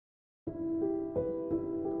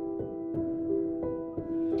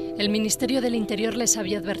El Ministerio del Interior les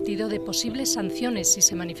había advertido de posibles sanciones si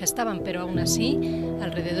se manifestaban, pero aún así,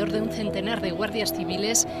 alrededor de un centenar de guardias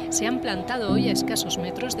civiles se han plantado hoy a escasos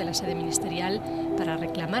metros de la sede ministerial para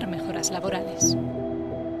reclamar mejoras laborales.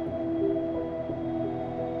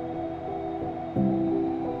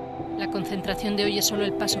 La concentración de hoy es solo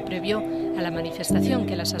el paso previo a la manifestación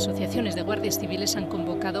que las asociaciones de guardias civiles han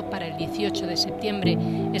convocado para el 18 de septiembre.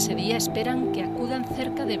 Ese día esperan que acudan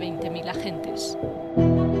cerca de 20.000 agentes.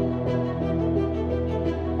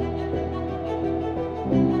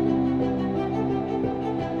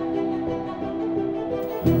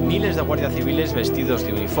 Miles de guardias civiles vestidos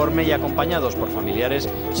de uniforme y acompañados por familiares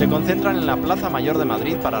se concentran en la Plaza Mayor de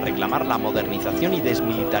Madrid para reclamar la modernización y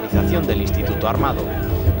desmilitarización del Instituto Armado.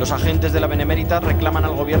 Los agentes de la Benemérita reclaman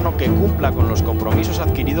al gobierno que cumpla con los compromisos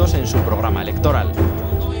adquiridos en su programa electoral.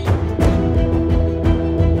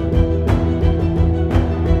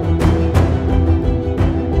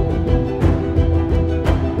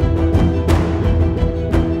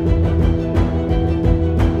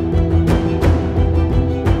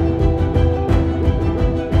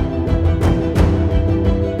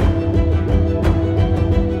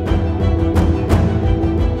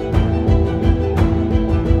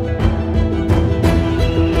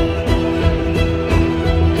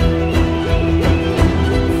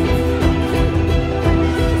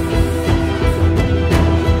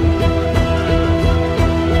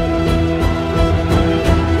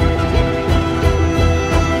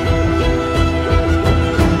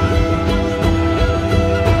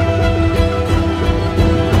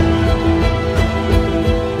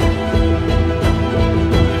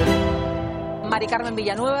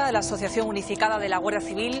 De la Asociación Unificada de la Guardia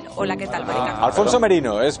Civil. Hola, ¿qué tal, Maricarmen? Alfonso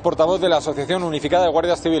Merino es portavoz de la Asociación Unificada de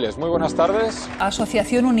Guardias Civiles. Muy buenas tardes.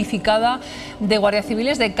 Asociación Unificada de Guardias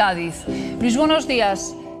Civiles de Cádiz. Luis, buenos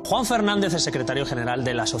días. Juan Fernández es secretario general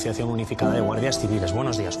de la Asociación Unificada de Guardias Civiles.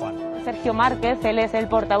 Buenos días, Juan. Sergio Márquez, él es el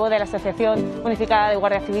portavoz de la Asociación Unificada de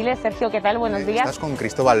Guardias Civiles. Sergio, ¿qué tal? Buenos días. Estás con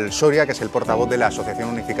Cristóbal Soria, que es el portavoz de la Asociación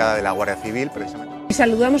Unificada de la Guardia Civil, precisamente. Y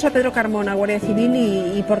saludamos a Pedro Carmona, Guardia Civil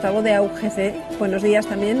y portavoz de AUGC. Buenos días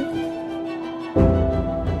también.